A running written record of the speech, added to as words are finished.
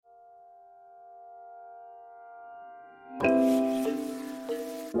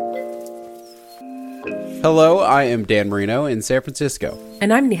Hello, I am Dan Marino in San Francisco.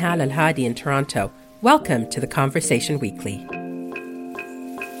 And I'm Nihal Al-Hadi in Toronto. Welcome to the Conversation Weekly.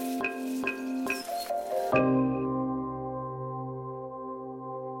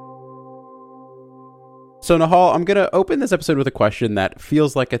 So Nihal, I'm going to open this episode with a question that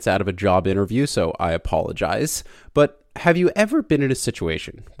feels like it's out of a job interview, so I apologize. But have you ever been in a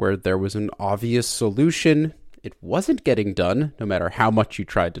situation where there was an obvious solution, it wasn't getting done, no matter how much you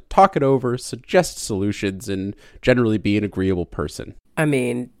tried to talk it over, suggest solutions, and generally be an agreeable person? I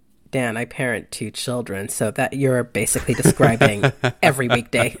mean, Dan, I parent 2 children, so that you're basically describing every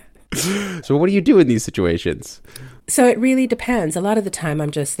weekday. So what do you do in these situations? So it really depends. A lot of the time I'm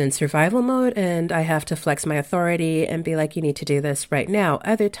just in survival mode and I have to flex my authority and be like, you need to do this right now.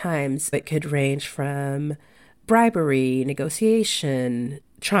 Other times it could range from bribery, negotiation,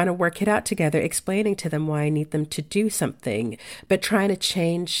 trying to work it out together, explaining to them why I need them to do something, but trying to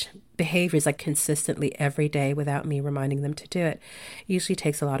change behaviors like consistently every day without me reminding them to do it usually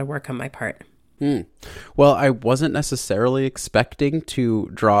takes a lot of work on my part. Well, I wasn't necessarily expecting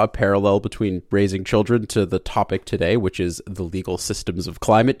to draw a parallel between raising children to the topic today, which is the legal systems of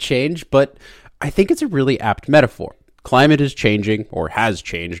climate change, but I think it's a really apt metaphor. Climate is changing, or has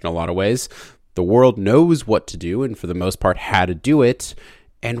changed in a lot of ways. The world knows what to do, and for the most part, how to do it.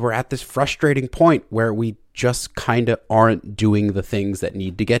 And we're at this frustrating point where we just kind of aren't doing the things that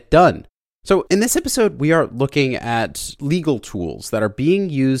need to get done. So in this episode, we are looking at legal tools that are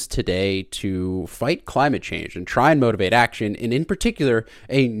being used today to fight climate change and try and motivate action, and in particular,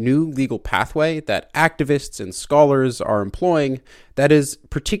 a new legal pathway that activists and scholars are employing that is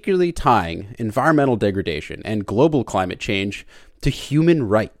particularly tying environmental degradation and global climate change to human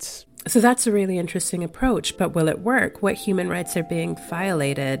rights. So that's a really interesting approach, but will it work? What human rights are being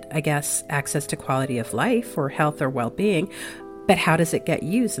violated? I guess access to quality of life or health or well-being. But how does it get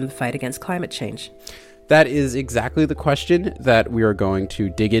used in the fight against climate change? That is exactly the question that we are going to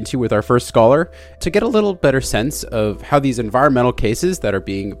dig into with our first scholar to get a little better sense of how these environmental cases that are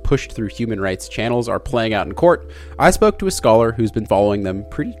being pushed through human rights channels are playing out in court. I spoke to a scholar who's been following them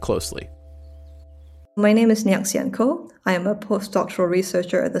pretty closely. My name is Nyak Sian Ko. I am a postdoctoral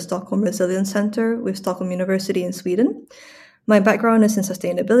researcher at the Stockholm Resilience Center with Stockholm University in Sweden. My background is in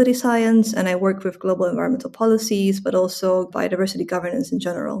sustainability science, and I work with global environmental policies, but also biodiversity governance in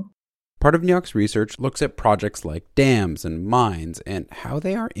general. Part of Nyak's research looks at projects like dams and mines and how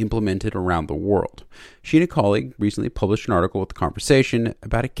they are implemented around the world. She and a colleague recently published an article with The Conversation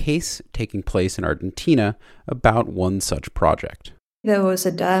about a case taking place in Argentina about one such project. There was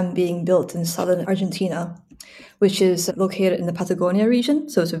a dam being built in southern Argentina, which is located in the Patagonia region.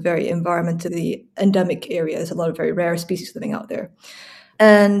 So it's a very environmentally endemic area. There's a lot of very rare species living out there.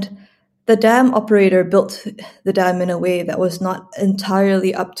 And the dam operator built the dam in a way that was not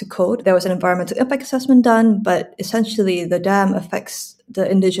entirely up to code. There was an environmental impact assessment done, but essentially the dam affects the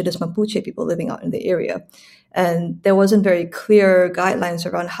indigenous Mapuche people living out in the area. And there wasn't very clear guidelines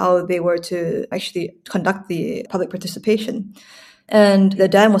around how they were to actually conduct the public participation. And the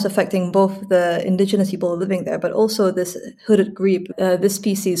dam was affecting both the indigenous people living there, but also this hooded grebe. This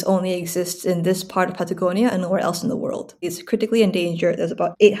species only exists in this part of Patagonia and nowhere else in the world. It's critically endangered. There's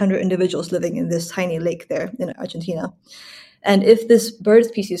about 800 individuals living in this tiny lake there in Argentina. And if this bird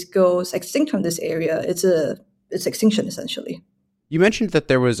species goes extinct from this area, it's extinction, essentially. You mentioned that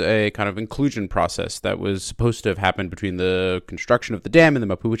there was a kind of inclusion process that was supposed to have happened between the construction of the dam and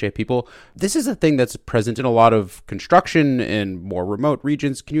the Mapuche people. This is a thing that's present in a lot of construction in more remote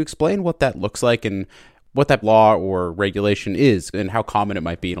regions. Can you explain what that looks like and what that law or regulation is and how common it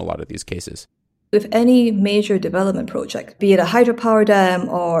might be in a lot of these cases? With any major development project, be it a hydropower dam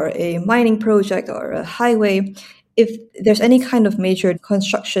or a mining project or a highway, if there's any kind of major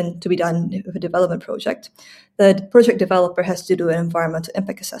construction to be done with a development project, the project developer has to do an environmental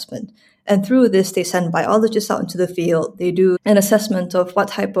impact assessment. And through this, they send biologists out into the field. They do an assessment of what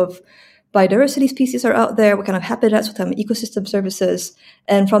type of biodiversity species are out there, what kind of habitats, what kind of ecosystem services.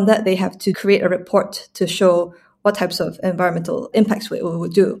 And from that, they have to create a report to show what types of environmental impacts we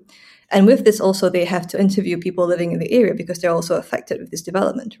would do. And with this also, they have to interview people living in the area because they're also affected with this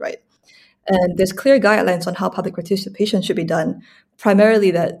development, right? And there's clear guidelines on how public participation should be done,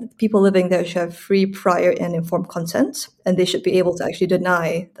 primarily that people living there should have free, prior, and informed consent, and they should be able to actually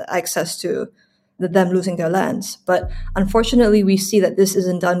deny the access to them losing their lands. But unfortunately, we see that this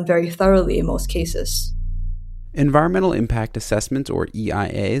isn't done very thoroughly in most cases. Environmental impact assessments, or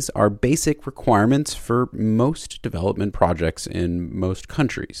EIAs, are basic requirements for most development projects in most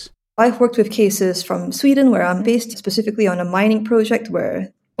countries. I've worked with cases from Sweden, where I'm based, specifically on a mining project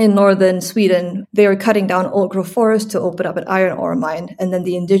where in northern Sweden, they were cutting down old growth forests to open up an iron ore mine. And then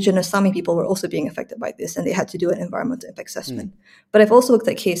the indigenous Sami people were also being affected by this, and they had to do an environmental impact assessment. But I've also looked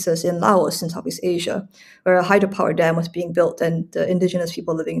at cases in Laos in Southeast Asia, where a hydropower dam was being built and the indigenous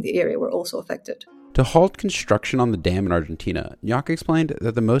people living in the area were also affected. To halt construction on the dam in Argentina, Nyak explained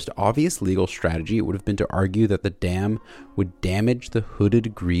that the most obvious legal strategy would have been to argue that the dam would damage the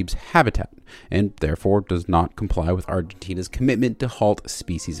hooded grebe's habitat, and therefore does not comply with Argentina's commitment to halt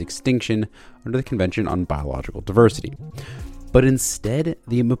species extinction under the Convention on Biological Diversity. But instead,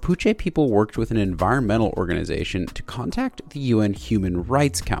 the Mapuche people worked with an environmental organization to contact the UN Human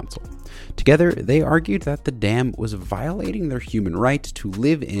Rights Council. Together, they argued that the dam was violating their human right to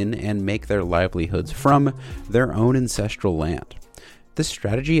live in and make their livelihoods from their own ancestral land. This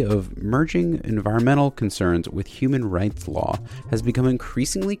strategy of merging environmental concerns with human rights law has become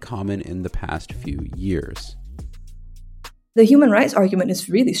increasingly common in the past few years. The human rights argument is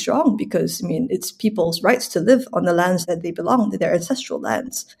really strong because, it's people's rights to live on the lands that they belong to, their ancestral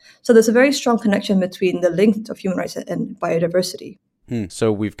lands. So there's a very strong connection between the link of human rights and biodiversity.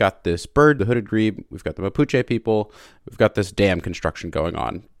 So we've got this bird, the hooded grebe, we've got the Mapuche people, we've got this dam construction going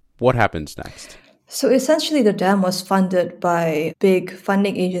on. What happens next? So essentially, the dam was funded by big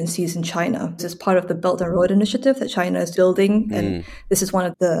funding agencies in China. This is part of the Belt and Road Initiative that China is building, and this is one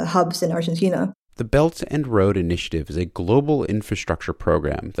of the hubs in Argentina. The Belt and Road Initiative is a global infrastructure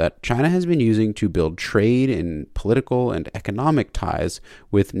program that China has been using to build trade and political and economic ties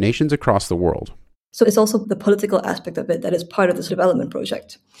with nations across the world. So it's also the political aspect of it that is part of this development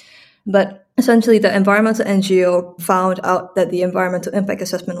project. But essentially, the environmental NGO found out that the environmental impact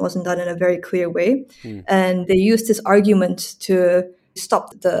assessment wasn't done in a very clear way. And they used this argument to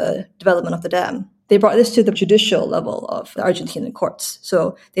stop the development of the dam. They brought this to the judicial level of the Argentinian courts.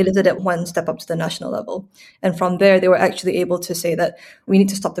 So they lifted it one step up to the national level. And from there, they were actually able to say that we need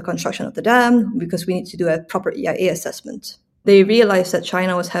to stop the construction of the dam because we need to do a proper EIA assessment. They realized that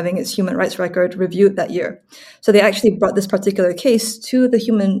China was having its human rights record reviewed that year. So they actually brought this particular case to the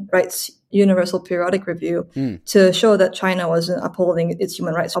Human Rights Universal Periodic Review to show that China wasn't upholding its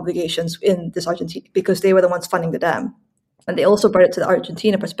human rights obligations in this Argentina because they were the ones funding the dam. And they also brought it to the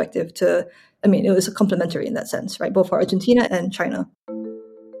Argentina perspective it was complementary in that sense, right? Both for Argentina and China.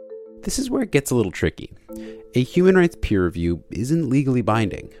 This is where it gets a little tricky. A human rights peer review isn't legally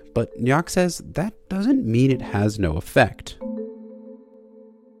binding, but Nyak says that doesn't mean it has no effect.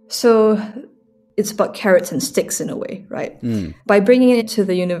 So it's about carrots and sticks in a way, right? By bringing it to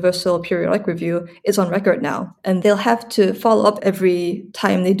the Universal Periodic Review, it's on record now. And they'll have to follow up every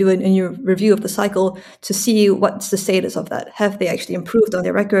time they do a new review of the cycle to see what's the status of that. Have they actually improved on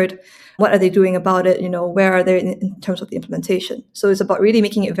their record? What are they doing about it? Where are they in terms of the implementation? So it's about really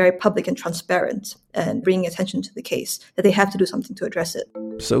making it very public and transparent and bringing attention to the case, that they have to do something to address it.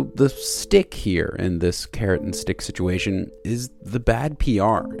 So the stick here in this carrot and stick situation is the bad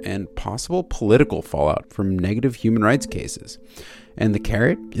PR and possible political fallout from negative human rights cases. And the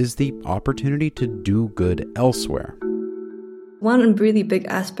carrot is the opportunity to do good elsewhere. One really big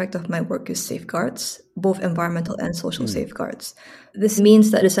aspect of my work is safeguards, both environmental and social safeguards. This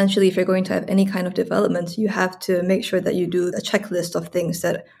means that essentially if you're going to have any kind of development, you have to make sure that you do a checklist of things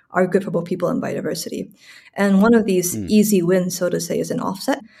that are good for both people and biodiversity. And one of these easy wins, so to say, is an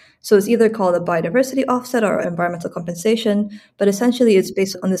offset. So it's either called a biodiversity offset or environmental compensation, but essentially it's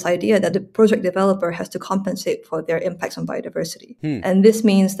based on this idea that the project developer has to compensate for their impacts on biodiversity. And this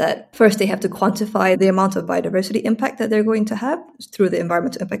means that first they have to quantify the amount of biodiversity impact that they're going to have through the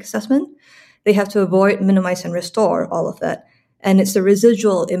environmental impact assessment. They have to avoid, minimize, and restore all of that. And it's the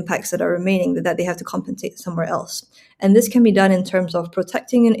residual impacts that are remaining that they have to compensate somewhere else. And this can be done in terms of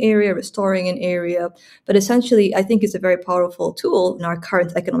protecting an area, restoring an area. But essentially, I think it's a very powerful tool in our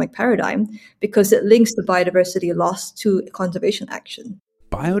current economic paradigm because it links the biodiversity loss to conservation action.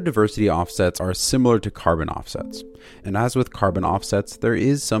 Biodiversity offsets are similar to carbon offsets. And as with carbon offsets, there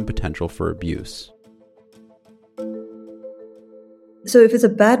is some potential for abuse. So if it's a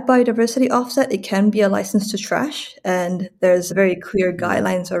bad biodiversity offset, it can be a license to trash. And there's very clear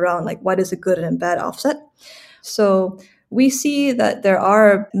guidelines around what is a good and a bad offset. So we see that there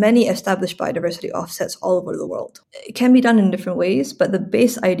are many established biodiversity offsets all over the world. It can be done in different ways, but the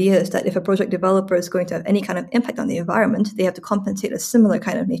base idea is that if a project developer is going to have any kind of impact on the environment, they have to compensate a similar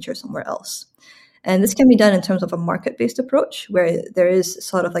kind of nature somewhere else. And this can be done in terms of a market-based approach where there is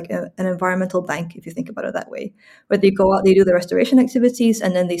sort of an environmental bank, if you think about it that way, where they go out, they do the restoration activities,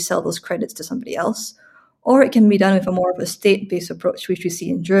 and then they sell those credits to somebody else. Or it can be done with a more of a state-based approach, which we see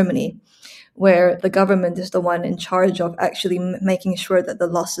in Germany, where the government is the one in charge of actually making sure that the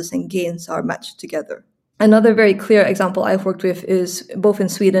losses and gains are matched together. Another very clear example I've worked with is both in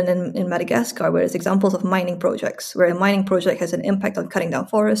Sweden and in Madagascar, where it's examples of mining projects, where a mining project has an impact on cutting down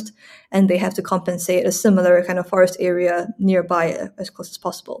forest, and they have to compensate a similar kind of forest area nearby as close as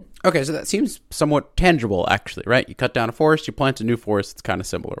possible. Okay, so that seems somewhat tangible, actually, right? You cut down a forest, you plant a new forest, it's kind of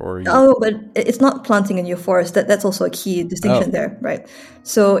similar. Oh, but it's not planting a new forest. That's also a key distinction there, right?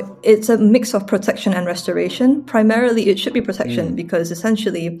 So it's a mix of protection and restoration. Primarily, it should be protection because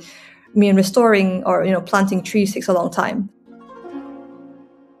essentially, restoring or planting trees takes a long time.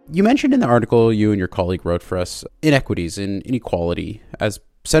 You mentioned in the article you and your colleague wrote for us inequities and inequality as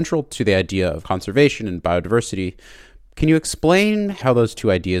central to the idea of conservation and biodiversity. Can you explain how those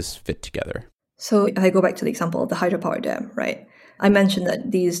two ideas fit together? So if I go back to the example of the hydropower dam, right? I mentioned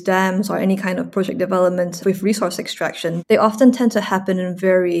that these dams or any kind of project development with resource extraction, they often tend to happen in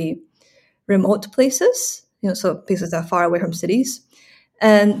very remote places, so places that are far away from cities.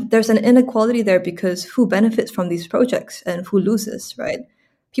 And there's an inequality there because who benefits from these projects and who loses, right?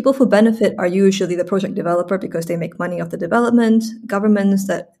 People who benefit are usually the project developer because they make money off the development, governments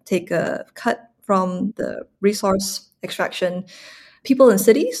that take a cut from the resource extraction, people in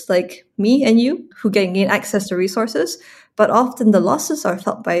cities like me and you who gain access to resources, but often the losses are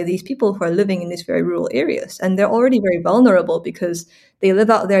felt by these people who are living in these very rural areas. And they're already very vulnerable because they live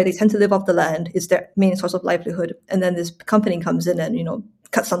out there, they tend to live off the land, it's their main source of livelihood. And then this company comes in and,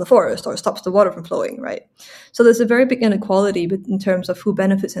 cuts down the forest or stops the water from flowing, right? So there's a very big inequality in terms of who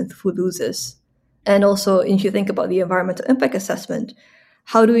benefits and who loses. And also, if you think about the environmental impact assessment,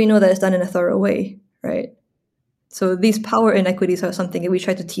 how do we know that it's done in a thorough way, right? So these power inequities are something that we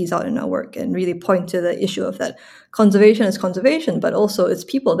try to tease out in our work and really point to the issue of that conservation is conservation, but also it's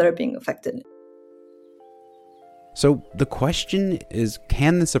people that are being affected. So the question is,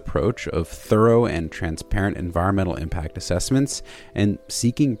 can this approach of thorough and transparent environmental impact assessments and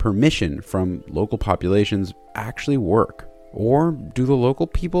seeking permission from local populations actually work? Or do the local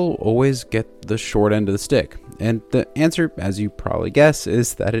people always get the short end of the stick? And the answer, as you probably guess,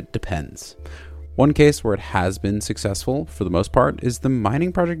 is that it depends. One case where it has been successful, for the most part, is the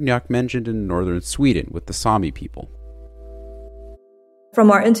mining project Njaak mentioned in northern Sweden with the Sami people.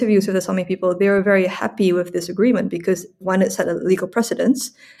 From our interviews with the Sami people, they were very happy with this agreement because, one, it set a legal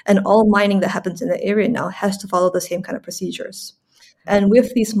precedence, and all mining that happens in the area now has to follow the same kind of procedures. And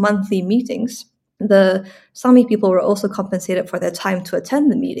with these monthly meetings, the Sami people were also compensated for their time to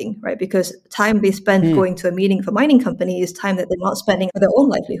attend the meeting, right? Because time they spend going to a meeting of a mining company is time that they're not spending for their own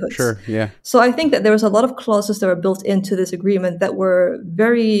livelihoods. Sure, yeah. So I think that there was a lot of clauses that were built into this agreement that were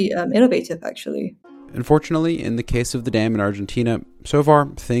very innovative, actually. Unfortunately, in the case of the dam in Argentina, so far,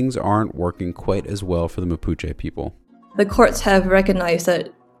 things aren't working quite as well for the Mapuche people. The courts have recognized that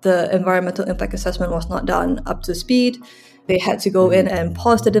the environmental impact assessment was not done up to speed. They had to go in and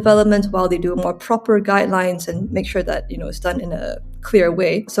pause the development while they do more proper guidelines and make sure that, it's done in a clear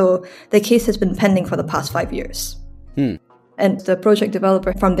way. So the case has been pending for the past 5 years. And the project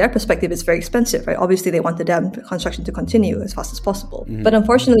developer, from their perspective, is very expensive, right? Obviously, they want the dam construction to continue as fast as possible. But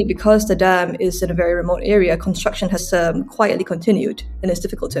unfortunately, because the dam is in a very remote area, construction has quietly continued and it's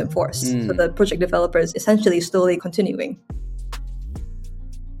difficult to enforce. So the project developer is essentially slowly continuing.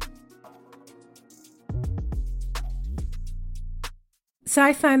 So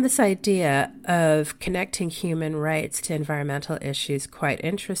I find this idea of connecting human rights to environmental issues quite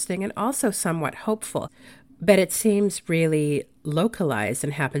interesting and also somewhat hopeful. But it seems really localized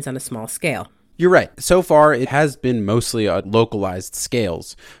and happens on a small scale. You're right. So far, it has been mostly on localized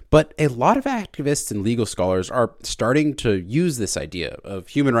scales. But a lot of activists and legal scholars are starting to use this idea of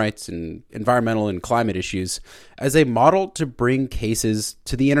human rights and environmental and climate issues as a model to bring cases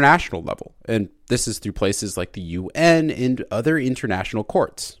to the international level. And this is through places like the UN and other international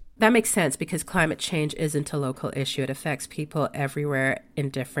courts. That makes sense because climate change isn't a local issue. It affects people everywhere in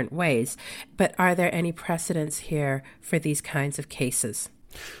different ways. But are there any precedents here for these kinds of cases?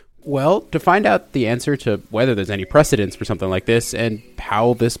 Well, to find out the answer to whether there's any precedents for something like this and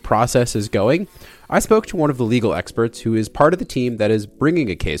how this process is going, I spoke to one of the legal experts who is part of the team that is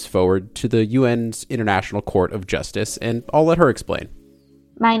bringing a case forward to the UN's International Court of Justice, and I'll let her explain.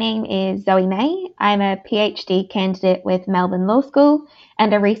 My name is Zoe May. I'm a PhD candidate with Melbourne Law School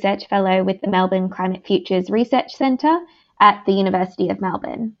and a research fellow with the Melbourne Climate Futures Research Centre at the University of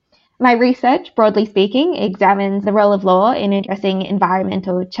Melbourne. My research, broadly speaking, examines the role of law in addressing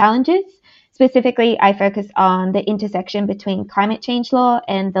environmental challenges. Specifically, I focus on the intersection between climate change law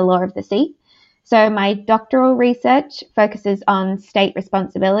and the law of the sea. So my doctoral research focuses on state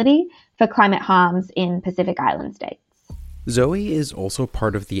responsibility for climate harms in Pacific Island states. Zoe is also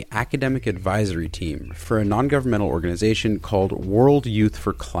part of the academic advisory team for a non-governmental organization called World Youth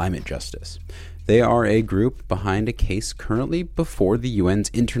for Climate Justice. They are a group behind a case currently before the UN's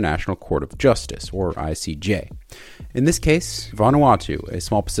International Court of Justice, or ICJ. In this case, Vanuatu, a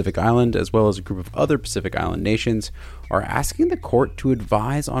small Pacific island, as well as a group of other Pacific island nations, are asking the court to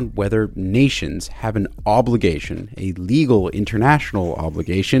advise on whether nations have an obligation, a legal international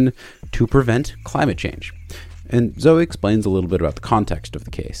obligation, to prevent climate change. And Zoe explains a little bit about the context of the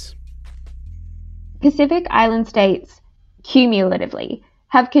case. Pacific Island states, cumulatively,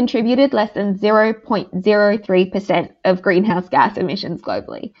 have contributed less than 0.03% of greenhouse gas emissions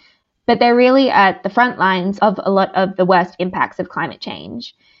globally. But they're really at the front lines of a lot of the worst impacts of climate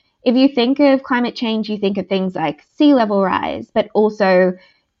change. If you think of climate change, you think of things like sea level rise, but also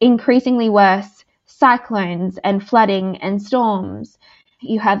increasingly worse cyclones and flooding and storms.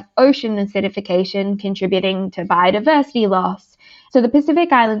 You have ocean acidification contributing to biodiversity loss. So the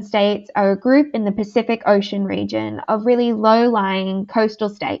Pacific Island states are a group in the Pacific Ocean region of really low-lying coastal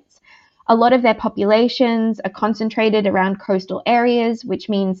states. A lot of their populations are concentrated around coastal areas, which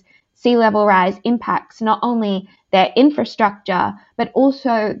means sea level rise impacts not only their infrastructure, but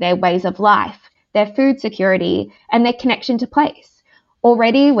also their ways of life, their food security, and their connection to place.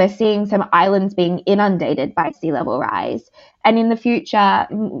 Already, we're seeing some islands being inundated by sea level rise. And in the future,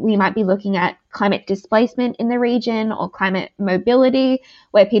 we might be looking at climate displacement in the region or climate mobility,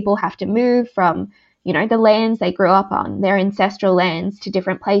 where people have to move from, the lands they grew up on, their ancestral lands, to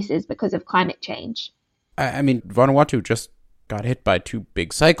different places because of climate change. I mean, Vanuatu just got hit by 2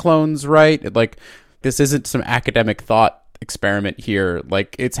 big cyclones, right? This isn't some academic thought experiment here.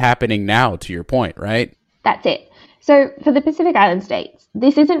 It's happening now, to your point, right? That's it. So for the Pacific Island states,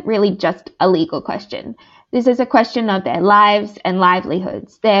 this isn't really just a legal question. This is a question of their lives and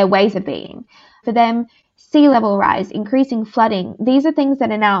livelihoods, their ways of being. For them, sea level rise, increasing flooding, these are things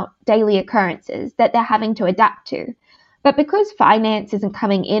that are now daily occurrences that they're having to adapt to. But because finance isn't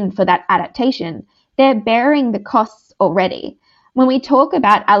coming in for that adaptation, they're bearing the costs already. When we talk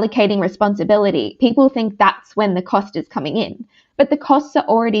about allocating responsibility, people think that's when the cost is coming in. But the costs are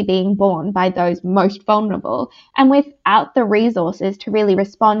already being borne by those most vulnerable, and without the resources to really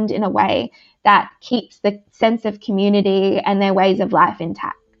respond in a way that keeps the sense of community and their ways of life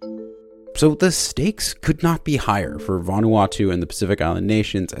intact. So the stakes could not be higher for Vanuatu and the Pacific Island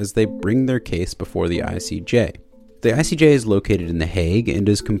nations as they bring their case before the ICJ. The ICJ is located in The Hague and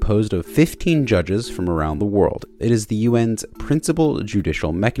is composed of 15 judges from around the world. It is the UN's principal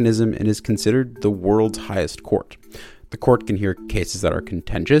judicial mechanism and is considered the world's highest court. The court can hear cases that are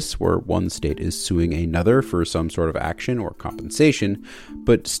contentious, where one state is suing another for some sort of action or compensation,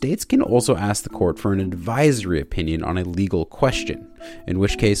 but states can also ask the court for an advisory opinion on a legal question, in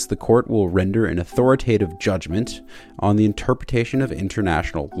which case the court will render an authoritative judgment on the interpretation of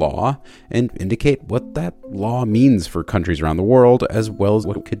international law and indicate what that law means for countries around the world, as well as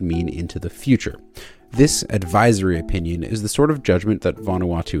what it could mean into the future. This advisory opinion is the sort of judgment that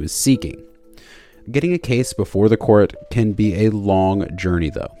Vanuatu is seeking. Getting a case before the court can be a long journey,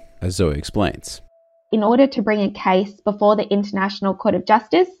 though, as Zoe explains. In order to bring a case before the International Court of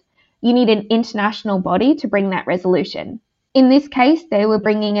Justice, you need an international body to bring that resolution. In this case, they were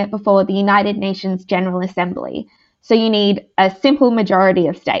bringing it before the United Nations General Assembly, so you need a simple majority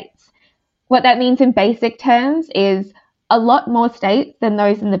of states. What that means in basic terms is a lot more states than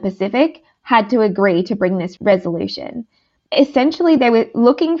those in the Pacific had to agree to bring this resolution. Essentially, they were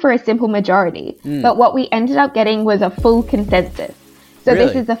looking for a simple majority, but what we ended up getting was a full consensus. So Really?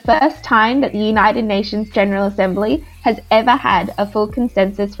 This is the first time that the United Nations General Assembly has ever had a full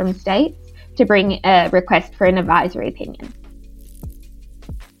consensus from states to bring a request for an advisory opinion.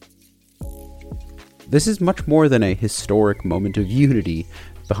 This is much more than a historic moment of unity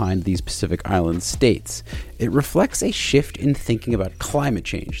behind these Pacific Island states. It reflects a shift in thinking about climate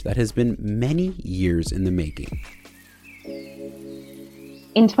change that has been many years in the making.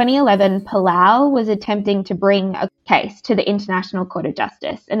 In 2011, Palau was attempting to bring a case to the International Court of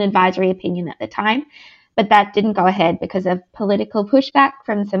Justice, an advisory opinion at the time, but that didn't go ahead because of political pushback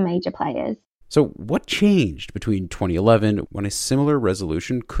from some major players. So what changed between 2011, when a similar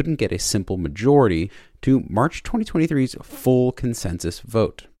resolution couldn't get a simple majority, to March 2023's full consensus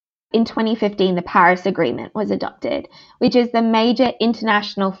vote? In 2015, the Paris Agreement was adopted, which is the major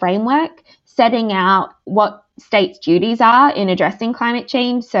international framework setting out what states' duties are in addressing climate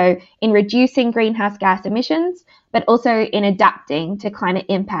change, so in reducing greenhouse gas emissions, but also in adapting to climate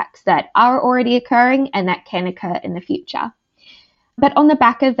impacts that are already occurring and that can occur in the future. But on the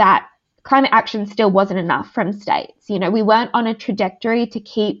back of that, climate action still wasn't enough from states. We weren't on a trajectory to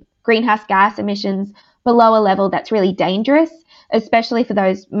keep greenhouse gas emissions below a level that's really dangerous, especially for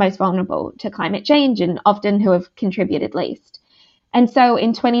those most vulnerable to climate change and often who have contributed least. And so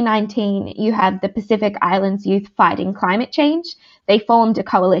in 2019, you have the Pacific Islands Youth Fighting Climate Change. They formed a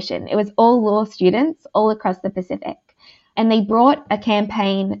coalition. It was all law students all across the Pacific. And they brought a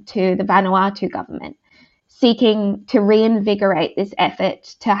campaign to the Vanuatu government, seeking to reinvigorate this effort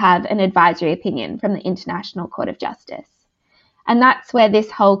to have an advisory opinion from the International Court of Justice. And that's where this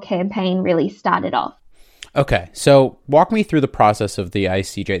whole campaign really started off. Okay, so walk me through the process of the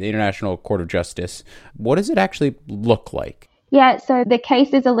ICJ, the International Court of Justice. What does it actually look like? Yeah, so the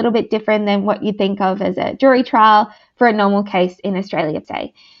case is a little bit different than what you think of as a jury trial for a normal case in Australia,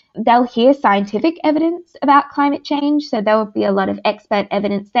 say. They'll hear scientific evidence about climate change, so there will be a lot of expert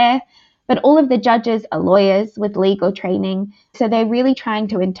evidence there. But all of the judges are lawyers with legal training, so they're really trying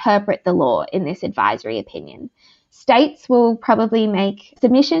to interpret the law in this advisory opinion. States will probably make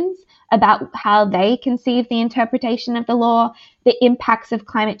submissions about how they conceive the interpretation of the law, the impacts of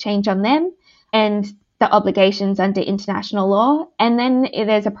climate change on them, and the obligations under international law. And then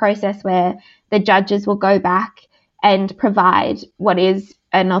there's a process where the judges will go back and provide what is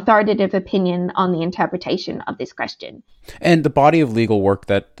an authoritative opinion on the interpretation of this question. And the body of legal work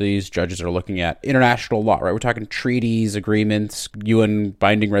that these judges are looking at, international law, right? We're talking treaties, agreements, UN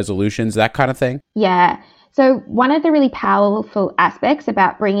binding resolutions, that kind of thing? Yeah. So one of the really powerful aspects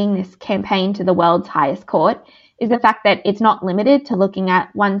about bringing this campaign to the world's highest court is the fact that it's not limited to looking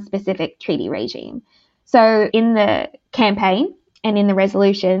at one specific treaty regime. So in the campaign and in the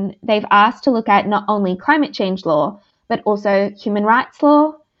resolution, they've asked to look at not only climate change law, but also human rights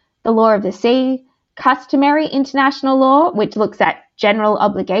law, the law of the sea, customary international law, which looks at general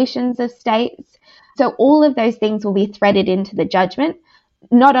obligations of states. So all of those things will be threaded into the judgment.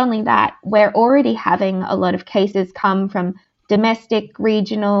 Not only that, we're already having a lot of cases come from domestic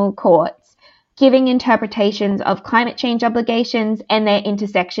regional courts giving interpretations of climate change obligations and their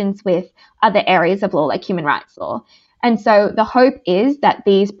intersections with other areas of law like human rights law. And so the hope is that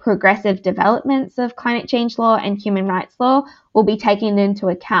these progressive developments of climate change law and human rights law will be taken into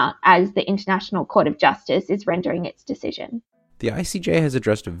account as the International Court of Justice is rendering its decision. The ICJ has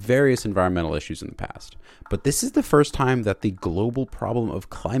addressed various environmental issues in the past, but this is the first time that the global problem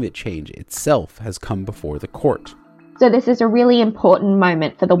of climate change itself has come before the court. So this is a really important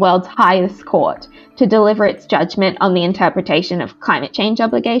moment for the world's highest court to deliver its judgment on the interpretation of climate change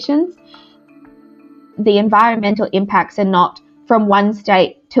obligations. The environmental impacts are not from one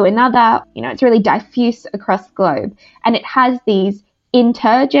state to another. It's really diffuse across the globe. And it has these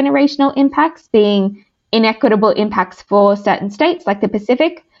intergenerational impacts, being inequitable impacts for certain states like the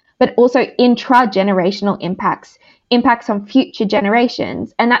Pacific, but also intra-generational impacts on future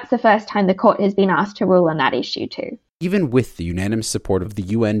generations. And that's the first time the court has been asked to rule on that issue too. Even with the unanimous support of the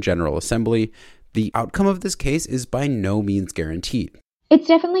UN General Assembly, the outcome of this case is by no means guaranteed. It's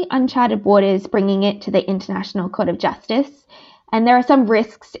definitely uncharted waters bringing it to the International Court of Justice. And there are some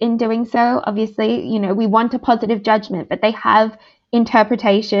risks in doing so. Obviously, we want a positive judgment, but they have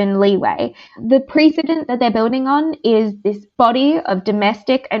interpretation leeway. The precedent that they're building on is this body of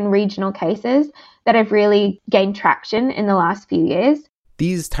domestic and regional cases that have really gained traction in the last few years.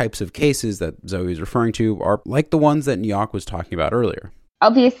 These types of cases that Zoe is referring to are like the ones that Nyock was talking about earlier.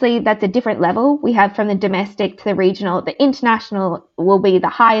 Obviously, that's a different level. We have from the domestic to the regional. The international will be the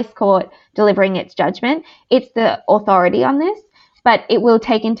highest court delivering its judgment. It's the authority on this, but it will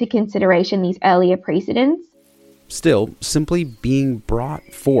take into consideration these earlier precedents. Still, simply being brought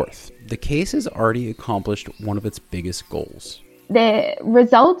forth, the case has already accomplished one of its biggest goals. The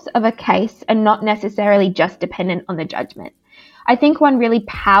results of a case are not necessarily just dependent on the judgment. I think one really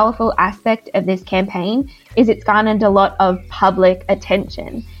powerful aspect of this campaign is it's garnered a lot of public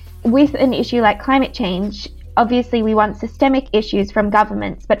attention. With an issue like climate change, obviously we want systemic issues from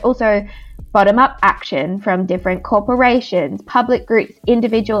governments, but also bottom-up action from different corporations, public groups,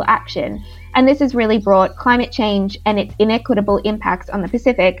 individual action. And this has really brought climate change and its inequitable impacts on the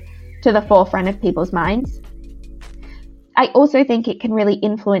Pacific to the forefront of people's minds. I also think it can really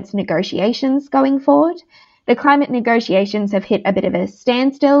influence negotiations going forward. The climate negotiations have hit a bit of a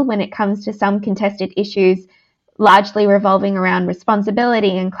standstill when it comes to some contested issues, largely revolving around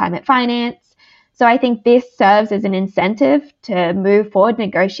responsibility and climate finance. So I think this serves as an incentive to move forward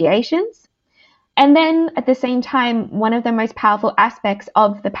negotiations. And then at the same time, one of the most powerful aspects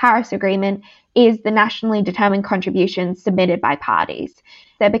of the Paris Agreement is the nationally determined contributions submitted by parties.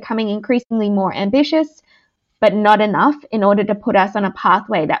 They're becoming increasingly more ambitious, but not enough in order to put us on a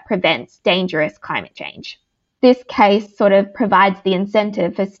pathway that prevents dangerous climate change. This case sort of provides the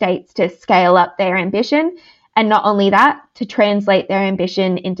incentive for states to scale up their ambition, and not only that, to translate their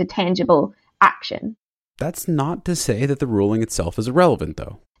ambition into tangible action. That's not to say that the ruling itself is irrelevant,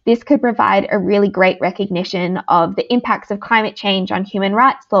 though. This could provide a really great recognition of the impacts of climate change on human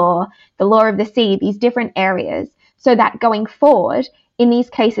rights law, the law of the sea, these different areas, so that going forward, in these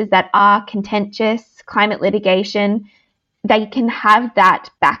cases that are contentious, climate litigation, they can have that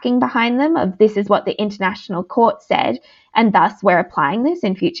backing behind them of this is what the International Court said, and thus we're applying this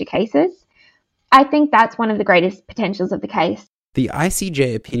in future cases. I think that's one of the greatest potentials of the case. The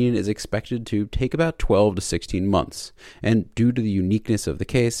ICJ opinion is expected to take about 12 to 16 months, and due to the uniqueness of the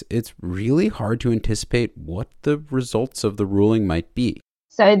case, it's really hard to anticipate what the results of the ruling might be.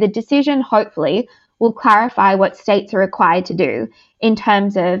 So the decision, hopefully, will clarify what states are required to do in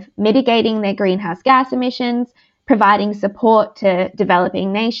terms of mitigating their greenhouse gas emissions, providing support to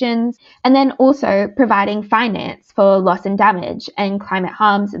developing nations, and then also providing finance for loss and damage and climate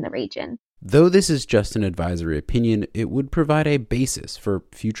harms in the region. Though this is just an advisory opinion, it would provide a basis for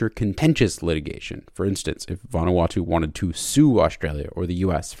future contentious litigation. For instance, if Vanuatu wanted to sue Australia or the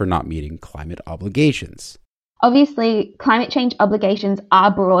US for not meeting climate obligations. Obviously, climate change obligations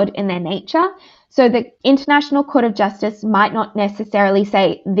are broad in their nature, so the International Court of Justice might not necessarily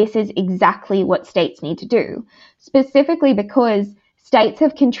say this is exactly what states need to do, specifically because states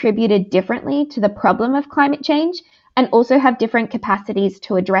have contributed differently to the problem of climate change and also have different capacities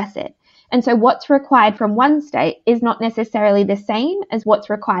to address it. And so what's required from one state is not necessarily the same as what's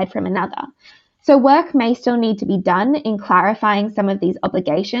required from another. So work may still need to be done in clarifying some of these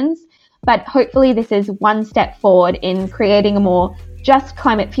obligations, but hopefully this is one step forward in creating a more just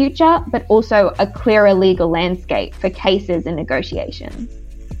climate future, but also a clearer legal landscape for cases and negotiations.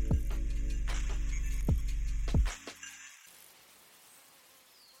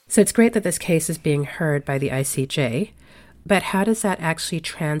 So it's great that this case is being heard by the ICJ, but how does that actually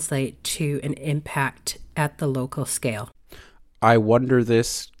translate to an impact at the local scale? I wonder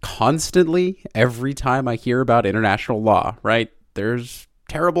this constantly every time I hear about international law, right? There's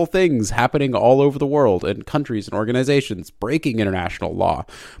terrible things happening all over the world and countries and organizations breaking international law.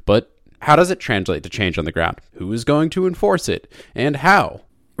 But how does it translate to change on the ground? Who is going to enforce it and how?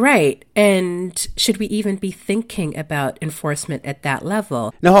 Right. And should we even be thinking about enforcement at that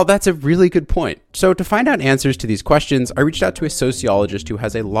level? No, that's a really good point. So to find out answers to these questions, I reached out to a sociologist who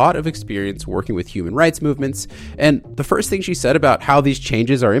has a lot of experience working with human rights movements. And the first thing she said about how these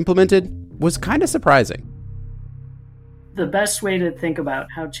changes are implemented was kind of surprising. The best way to think about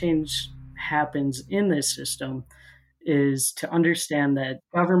how change happens in this system is to understand that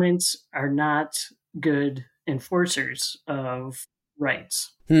governments are not good enforcers of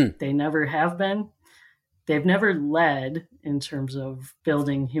rights. They never have been. They've never led in terms of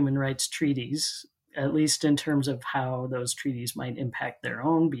building human rights treaties, at least in terms of how those treaties might impact their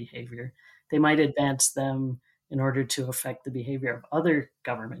own behavior. They might advance them in order to affect the behavior of other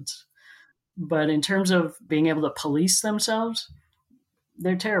governments. But in terms of being able to police themselves,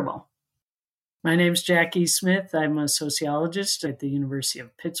 they're terrible. My name's Jackie Smith. I'm a sociologist at the University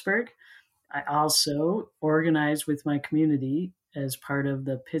of Pittsburgh. I also organize with my community as part of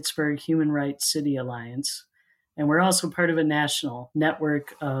the Pittsburgh Human Rights City Alliance. And we're also part of a national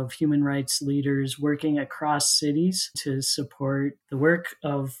network of human rights leaders working across cities to support the work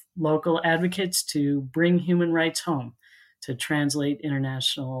of local advocates to bring human rights home, to translate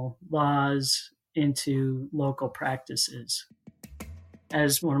international laws into local practices.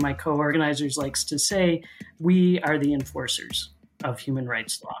 As one of my co-organizers likes to say, we are the enforcers of human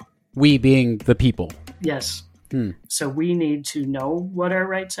rights law. We being the people. Yes. So we need to know what our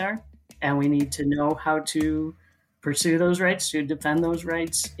rights are, and we need to know how to pursue those rights, to defend those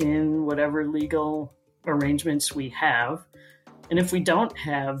rights in whatever legal arrangements we have. And if we don't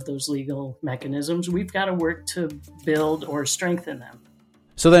have those legal mechanisms, we've got to work to build or strengthen them.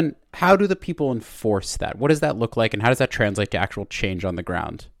 So then how do the people enforce that? What does that look like, and how does that translate to actual change on the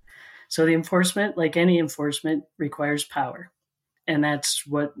ground? So the enforcement, like any enforcement, requires power. And that's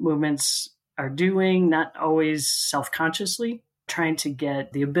what movements are doing, not always self-consciously, trying to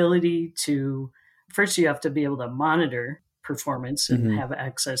get the ability to, first you have to be able to monitor performance and have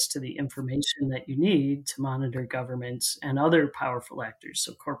access to the information that you need to monitor governments and other powerful actors.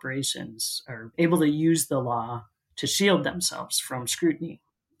 So corporations are able to use the law to shield themselves from scrutiny.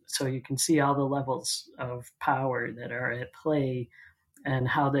 So you can see all the levels of power that are at play and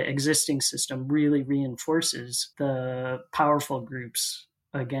how the existing system really reinforces the powerful groups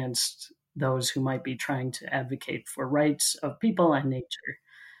against those who might be trying to advocate for rights of people and nature.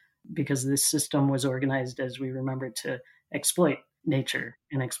 Because this system was organized, as we remember, to exploit nature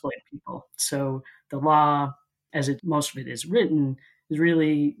and exploit people. So the law, as most of it is written, is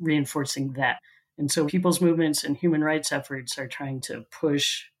really reinforcing that. And so people's movements and human rights efforts are trying to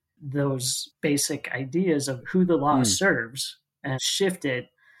push those basic ideas of who the law serves and shift it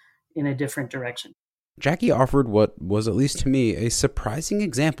in a different direction. Jackie offered what was, at least to me, a surprising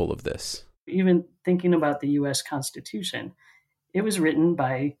example of this. Even thinking about the U.S. Constitution, it was written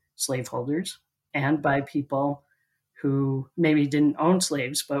by slaveholders and by people who maybe didn't own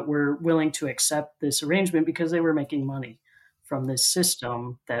slaves, but were willing to accept this arrangement because they were making money from this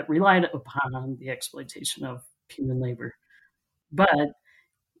system that relied upon the exploitation of human labor. But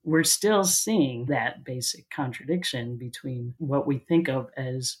we're still seeing that basic contradiction between what we think of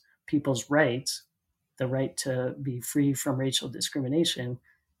as people's rights, the right to be free from racial discrimination,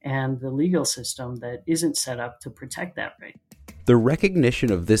 and the legal system that isn't set up to protect that right. The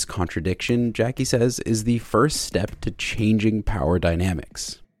recognition of this contradiction, Jackie says, is the first step to changing power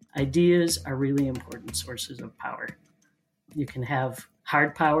dynamics. Ideas are really important sources of power. You can have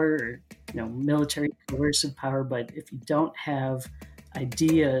hard power or military coercive power, but if you don't have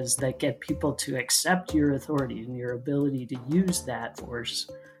ideas that get people to accept your authority and your ability to use that force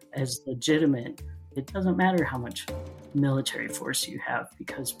as legitimate, it doesn't matter how much military force you have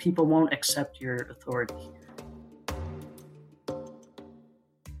because people won't accept your authority.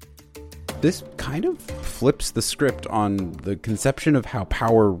 This kind of flips the script on the conception of how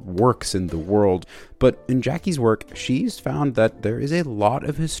power works in the world, but in Jackie's work, she's found that there is a lot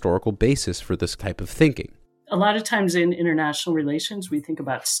of historical basis for this type of thinking. A lot of times in international relations, we think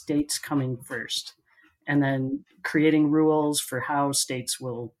about states coming first and then creating rules for how states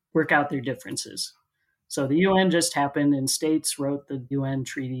will work out their differences. So the UN just happened and states wrote the UN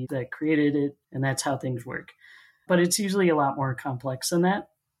treaty that created it, and that's how things work. But it's usually a lot more complex than that.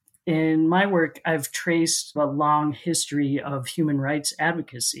 In my work, I've traced a long history of human rights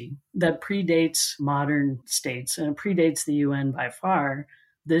advocacy that predates modern states and it predates the UN by far.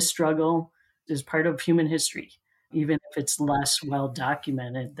 This struggle is part of human history, even if it's less well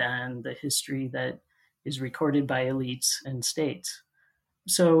documented than the history that is recorded by elites and states.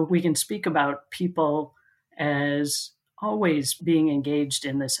 So we can speak about people as always being engaged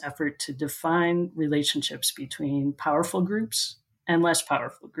in this effort to define relationships between powerful groups and less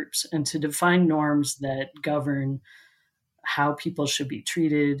powerful groups, and to define norms that govern how people should be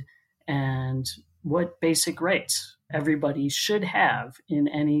treated and what basic rights everybody should have in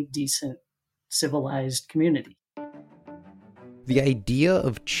any decent, civilized community. The idea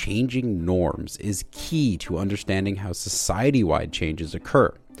of changing norms is key to understanding how society-wide changes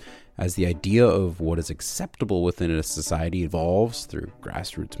occur. As the idea of what is acceptable within a society evolves through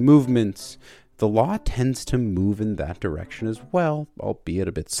grassroots movements, the law tends to move in that direction as well, albeit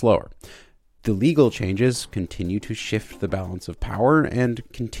a bit slower. The legal changes continue to shift the balance of power and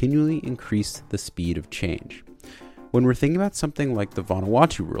continually increase the speed of change. When we're thinking about something like the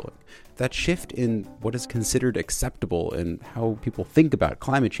Vanuatu ruling, that shift in what is considered acceptable and how people think about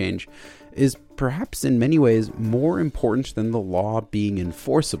climate change is perhaps in many ways more important than the law being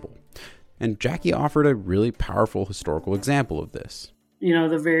enforceable. And Jackie offered a really powerful historical example of this.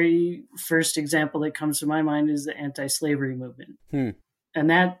 The very first example that comes to my mind is the anti-slavery movement. And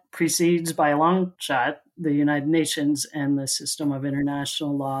that precedes by a long shot the United Nations and the system of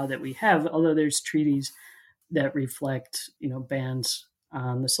international law that we have, although there's treaties that reflect, bans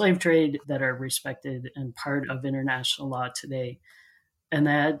on the slave trade that are respected and part of international law today. And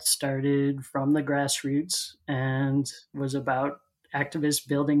that started from the grassroots and was about activists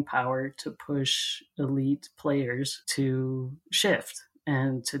building power to push elite players to shift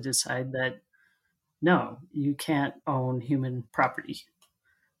and to decide that, no, you can't own human property.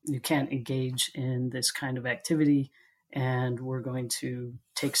 You can't engage in this kind of activity, and we're going to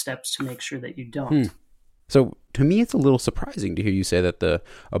take steps to make sure that you don't. So to me, it's a little surprising to hear you say that the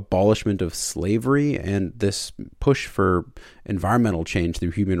abolishment of slavery and this push for environmental change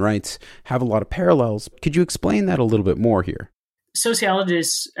through human rights have a lot of parallels. Could you explain that a little bit more here?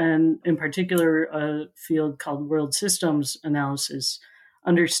 Sociologists, and in particular a field called world systems analysis,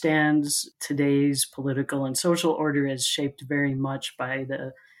 understands today's political and social order as shaped very much by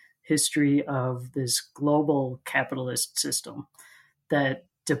the history of this global capitalist system that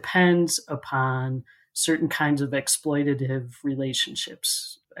depends upon certain kinds of exploitative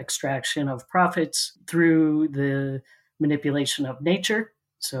relationships, extraction of profits through the manipulation of nature,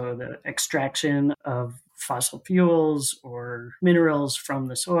 so the extraction of fossil fuels or minerals from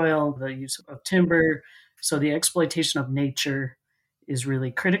the soil, the use of timber. So the exploitation of nature is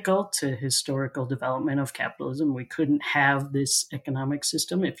really critical to historical development of capitalism. We couldn't have this economic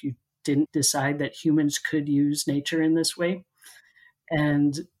system if you didn't decide that humans could use nature in this way.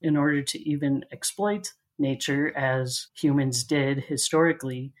 And in order to even exploit nature as humans did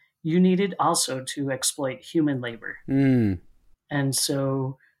historically, you needed also to exploit human labor. And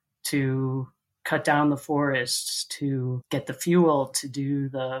so to cut down the forests, to get the fuel, to do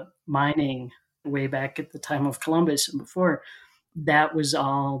the mining way back at the time of Columbus and before, that was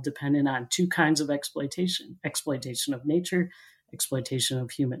all dependent on two kinds of exploitation of nature, exploitation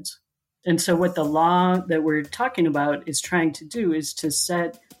of humans. And so what the law that we're talking about is trying to do is to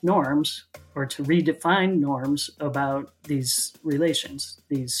set norms or to redefine norms about these relations,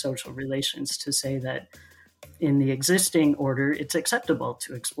 these social relations, to say that in the existing order, it's acceptable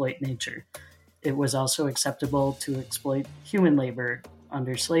to exploit nature. It was also acceptable to exploit human labor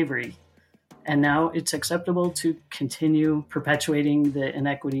under slavery. And now it's acceptable to continue perpetuating the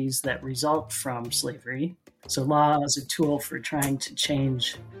inequities that result from slavery. So law is a tool for trying to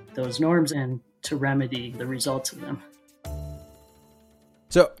change those norms and to remedy the results of them.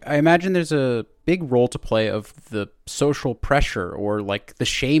 So I imagine there's a big role to play of the social pressure or like the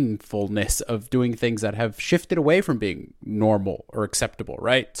shamefulness of doing things that have shifted away from being normal or acceptable,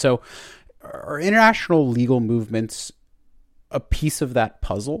 right? So are international legal movements a piece of that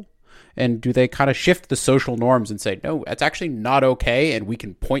puzzle? And do they kind of shift the social norms and say, no, that's actually not okay, and we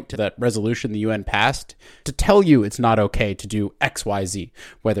can point to that resolution the UN passed to tell you it's not okay to do X, Y, Z,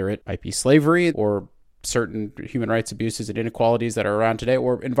 whether it might be slavery or certain human rights abuses and inequalities that are around today,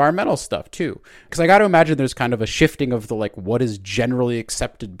 or environmental stuff too? Because I got to imagine there's kind of a shifting of the like what is generally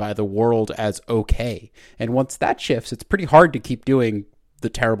accepted by the world as okay. And once that shifts, it's pretty hard to keep doing the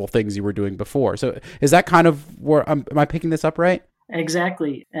terrible things you were doing before. So is that kind of where, am I picking this up right?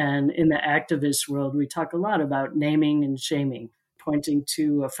 Exactly. And in the activist world, we talk a lot about naming and shaming, pointing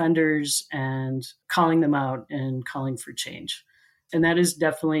to offenders and calling them out and calling for change. And that is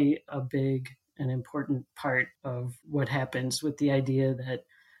definitely a big and important part of what happens with the idea that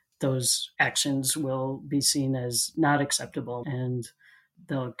those actions will be seen as not acceptable and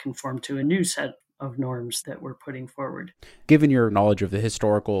they'll conform to a new set of norms that we're putting forward. Given your knowledge of the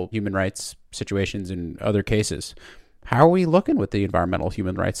historical human rights situations in other cases, how are we looking with the environmental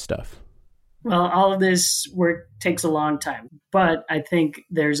human rights stuff? Well, all of this work takes a long time, but I think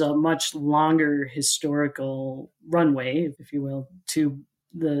there's a much longer historical runway, if you will, to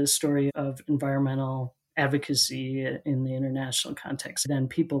the story of environmental advocacy in the international context than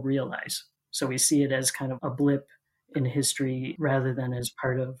people realize. So we see it as kind of a blip in history rather than as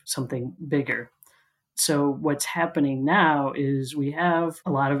part of something bigger. So what's happening now is we have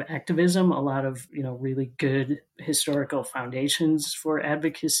a lot of activism, a lot of, really good historical foundations for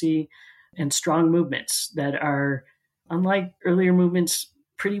advocacy and strong movements that are, unlike earlier movements,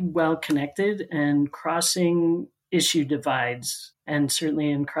 pretty well connected and crossing issue divides and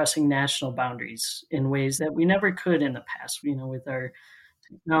certainly in crossing national boundaries in ways that we never could in the past, with our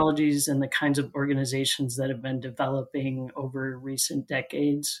technologies and the kinds of organizations that have been developing over recent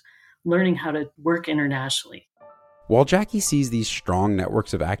decades, learning how to work internationally. While Jackie sees these strong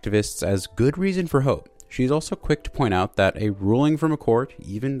networks of activists as good reason for hope, she's also quick to point out that a ruling from a court,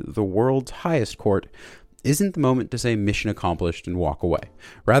 even the world's highest court, isn't the moment to say mission accomplished and walk away.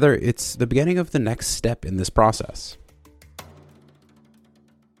 Rather, it's the beginning of the next step in this process.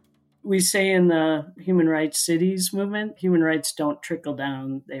 We say in the human rights cities movement, human rights don't trickle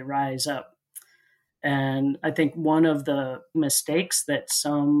down, they rise up. And I think one of the mistakes that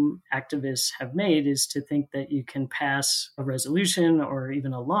some activists have made is to think that you can pass a resolution or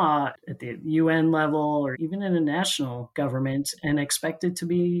even a law at the UN level or even in a national government and expect it to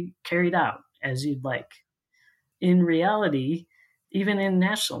be carried out as you'd like. In reality, even in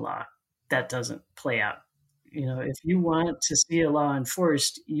national law, that doesn't play out. If you want to see a law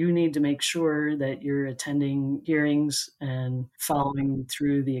enforced, you need to make sure that you're attending hearings and following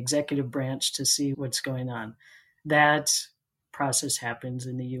through the executive branch to see what's going on. That process happens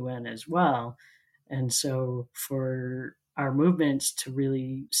in the UN as well. And so for our movements to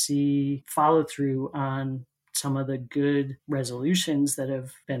really see follow through on some of the good resolutions that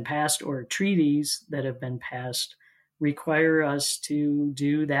have been passed or treaties that have been passed require us to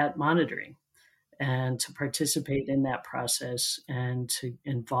do that monitoring and to participate in that process and to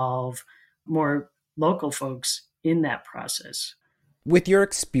involve more local folks in that process. With your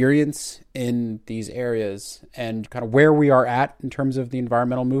experience in these areas and kind of where we are at in terms of the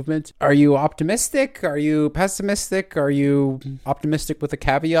environmental movement, are you optimistic? Are you pessimistic? Are you optimistic with a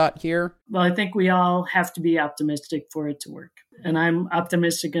caveat here? Well, I think we all have to be optimistic for it to work. And I'm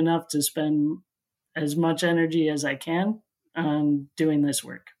optimistic enough to spend as much energy as I can on doing this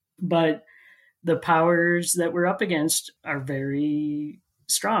work. But the powers that we're up against are very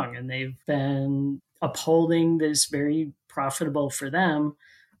strong, and they've been upholding this very profitable for them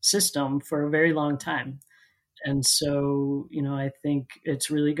system for a very long time. And so, I think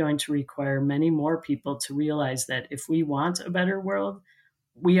it's really going to require many more people to realize that if we want a better world,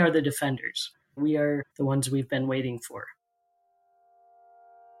 we are the defenders. We are the ones we've been waiting for.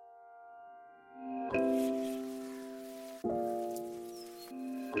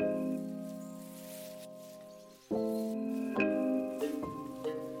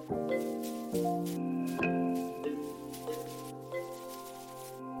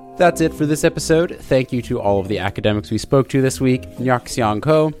 That's it for this episode. Thank you to all of the academics we spoke to this week, Nyak-Xiang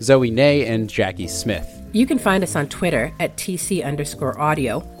Ko, Zoe Nay, and Jackie Smith. You can find us on Twitter at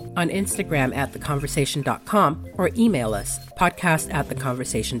TC_audio, on Instagram at theconversation.com, or email us,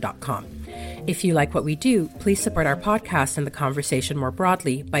 podcast@theconversation.com. If you like what we do, please support our podcast and The Conversation more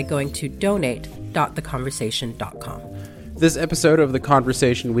broadly by going to donate.theconversation.com. This episode of The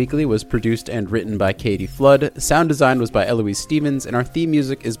Conversation Weekly was produced and written by Katie Flood, sound design was by Eloise Stevens, and our theme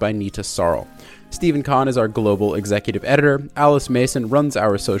music is by Nita Sarl. Stephen Kahn is our global executive editor, Alice Mason runs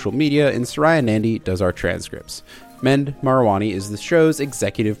our social media, and Soraya Nandi does our transcripts. Mend Marawani is the show's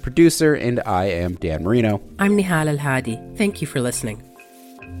executive producer, and I am Dan Marino. I'm Nihal El-Hadi. Thank you for listening.